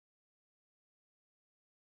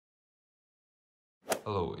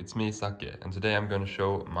Hello, it's me Saku, and today I'm going to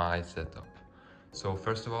show my setup. So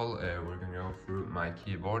first of all, we're going to go through my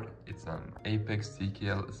keyboard. It's an Apex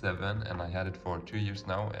TKL7 and I had it for 2 years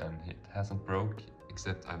now and it hasn't broke,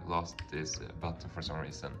 except I've lost this button for some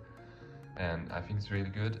reason. And I think it's really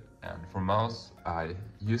good. And for mouse, I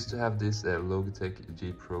used to have this Logitech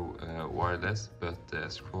G Pro wireless, but the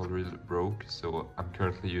scroll wheel broke, so I'm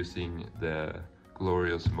currently using the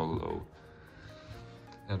glorious Molo.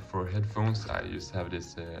 And for headphones, I used to have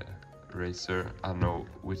this Razer. I don't know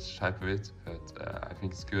which type of it, but I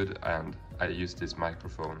think it's good. And I use this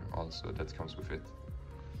microphone also that comes with it.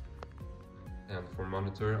 And for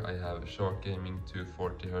monitor, I have a Shark Gaming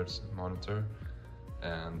 240Hz monitor.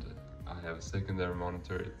 And I have a secondary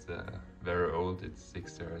monitor. It's very old, it's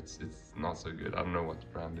 60Hz. It's not so good. I don't know what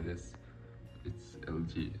brand it is. It's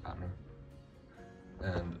LG, I don't know.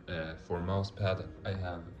 And for mousepad, I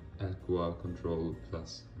have Aqua Control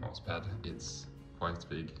Plus mousepad. It's quite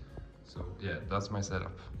big. So yeah, that's my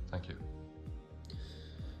setup. Thank you.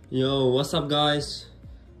 Yo, what's up guys?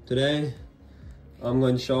 Today I'm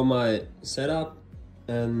going to show my setup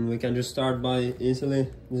and we can just start by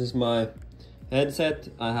easily. This is my headset.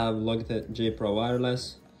 I have Logitech G Pro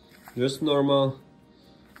wireless. Just normal,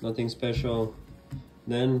 nothing special.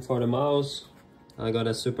 Then for the mouse, I got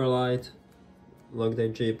a super light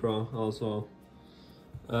Logitech G Pro also.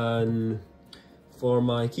 And for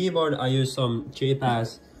my keyboard, I use some cheap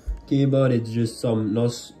ass keyboard. It's just some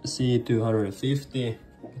NOS C250. It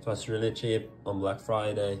was really cheap on Black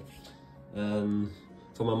Friday. And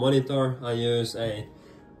for my monitor, I use a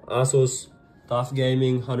Asus Tough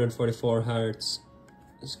Gaming 144Hz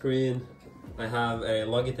screen. I have a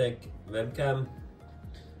Logitech webcam.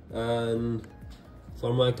 And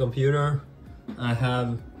for my computer, I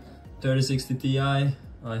have 3060 Ti. I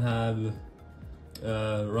have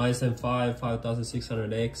Ryzen 5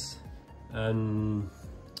 5600X and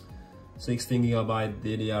 16GB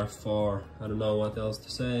DDR4. I don't know what else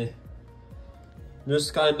to say.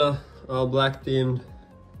 Just kinda all black themed.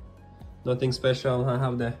 Nothing special. I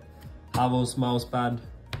have the Havos mousepad.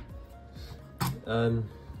 And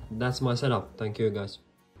that's my setup. Thank you guys.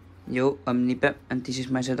 Yo, I'm Nipe and this is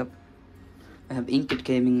my setup. I have Inked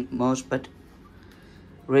Gaming mousepad,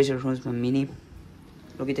 Razer Raifla Mini,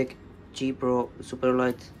 Logitech G Pro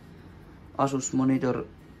Superlight, Asus monitor,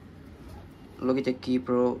 Logitech G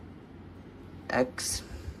Pro X,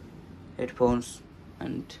 headphones,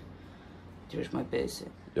 and here's my PC.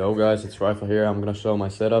 Yo guys, it's Raifla here. I'm gonna show my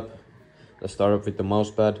setup. Let's start off with the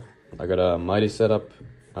mousepad. I got a Mighty setup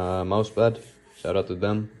mousepad. Shout out to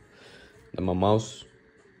them. Then my mouse,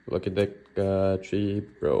 Logitech G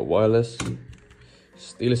Pro wireless,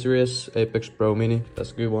 SteelSeries Apex Pro Mini.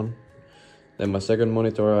 That's a good one. Then my second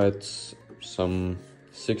monitor, it's some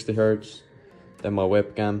 60Hz. Then my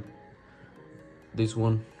webcam, this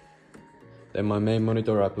one. Then my main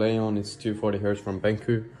monitor I play on, it's 240Hz from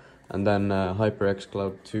Benku. And then HyperX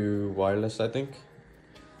Cloud 2 wireless, I think.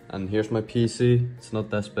 And here's my PC, it's not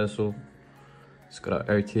that special. It's got a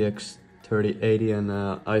RTX 3080 and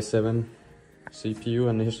i7 CPU.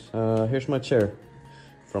 And here's my chair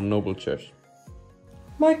from Noble Chairs.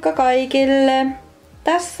 Moikka kaikille!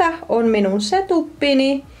 Tässä on minun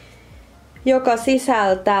setupini, joka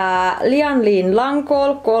sisältää Lianliin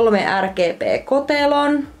Lancol 3 RGB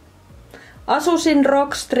kotelon, Asusin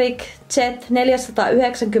Rockstrix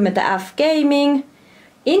Z490F Gaming,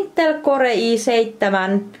 Intel Core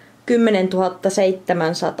i7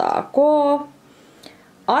 10700K,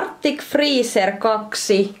 Arctic Freezer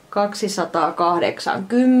 2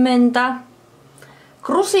 280,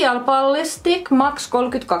 Crucial Ballistic Max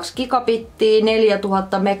 32 gigabittiä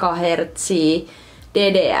 4000 MHz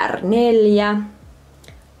DDR4,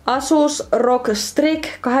 Asus ROG Strix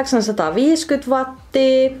 850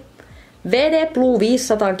 wattia, VD Blue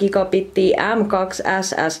 500 gigabittiä M2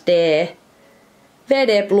 SSD,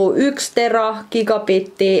 VD Blue 1 tera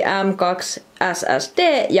gigabittiä M2 SSD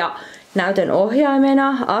ja näytön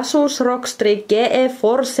ohjaimena Asus ROG Strix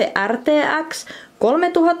GeForce RTX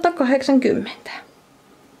 3080.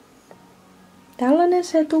 Tällainen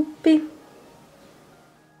setuppi.